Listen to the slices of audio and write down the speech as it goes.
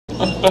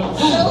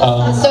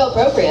So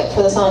appropriate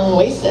for the song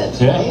Wasted,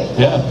 yeah, right?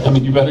 Yeah. I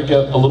mean, you better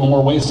get a little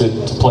more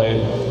wasted to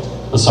play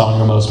the song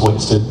you're most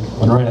wasted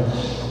when writing.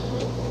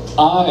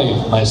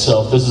 I,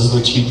 myself, this is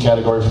the cheat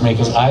category for me,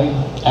 because I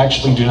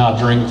actually do not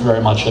drink very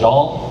much at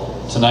all.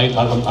 Tonight,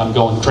 I'm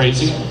going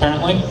crazy,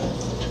 apparently.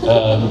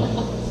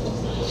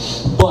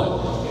 But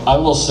I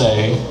will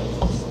say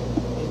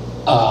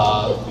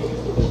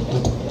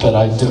that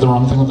I did the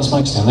wrong thing with this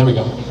mic stand. There we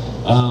go.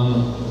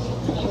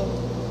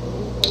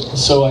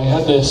 So I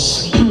had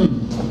this, I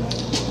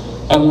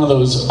had one of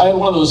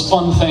those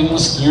fun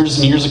things years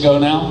and years ago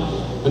now,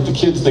 that the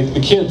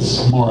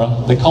kids,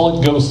 Maura, they call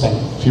it ghosting.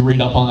 If you read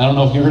up on, I don't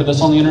know if you heard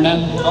this on the internet?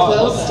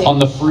 Ghosting. On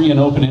the free and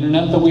open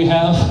internet that we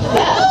have.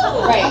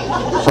 Yeah,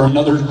 right. For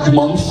another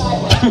month.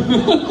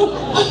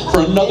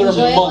 For another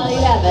Enjoy month. it while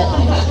you have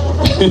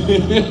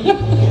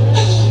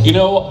it. You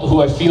know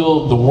who I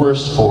feel the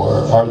worst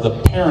for are the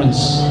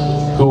parents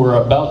who are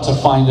about to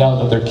find out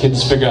that their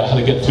kids figure out how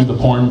to get through the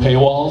porn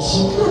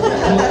paywalls.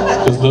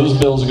 Because those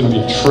bills are going to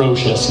be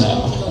atrocious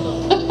now.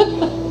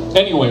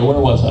 Anyway, where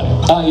was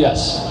I?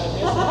 Yes.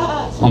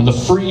 On the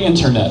free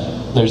internet,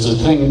 there's a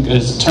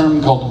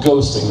term called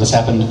ghosting. This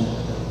happened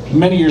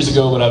many years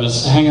ago, but I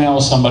was hanging out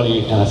with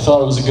somebody and I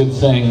thought it was a good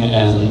thing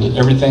and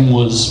everything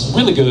was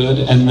really good,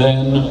 and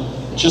then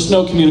just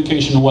no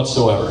communication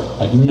whatsoever.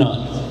 Like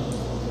none.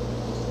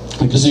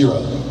 Like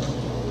zero.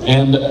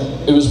 And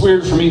it was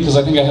weird for me because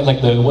I think I had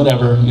like the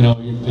whatever, you know,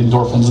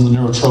 endorphins and the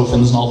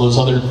neurotrophins and all those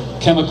other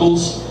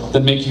chemicals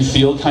that make you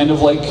feel kind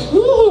of like,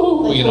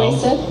 ooh, like you know.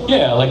 wasted?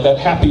 Yeah, like that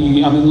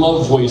happy, I'm in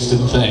love wasted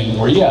thing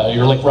where, yeah,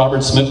 you're like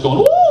Robert Smith going,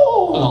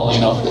 woo, and all, you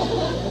know,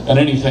 and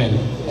anything.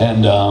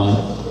 And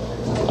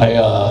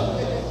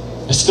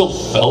I still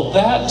felt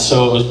that,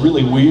 so it was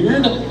really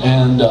weird,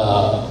 and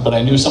but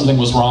I knew something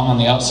was wrong on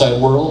the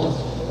outside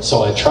world.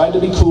 So I tried to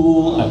be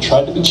cool, and I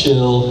tried to be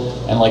chill,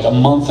 and like a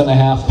month and a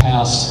half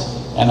passed,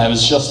 and I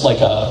was just like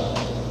a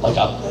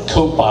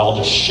Coke bottle,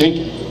 just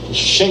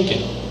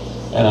shaking.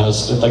 And I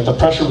was like, the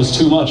pressure was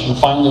too much, and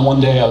finally one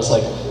day I was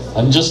like,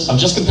 I'm just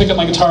gonna pick up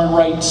my guitar and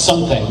write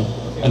something,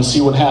 and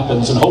see what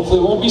happens, and hopefully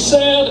it won't be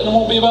sad, and it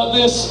won't be about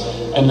this.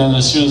 And then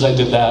as soon as I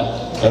did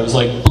that, I was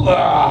like,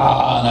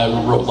 blah, and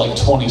I wrote like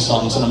 20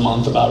 songs in a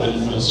month about it,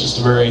 and it was just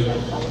a very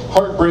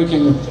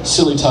heartbreaking,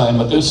 silly time,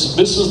 but this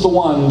was the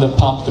one that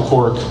popped the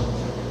cork,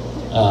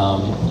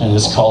 and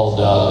it's called,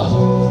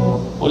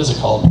 what is it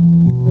called?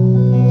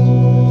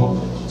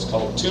 It's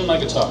called Tune My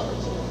Guitar.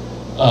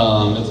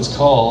 It is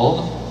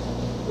called,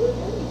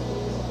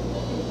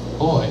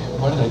 boy,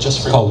 why did I just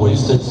forget? Called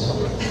Wasted?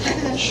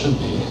 It should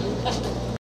be.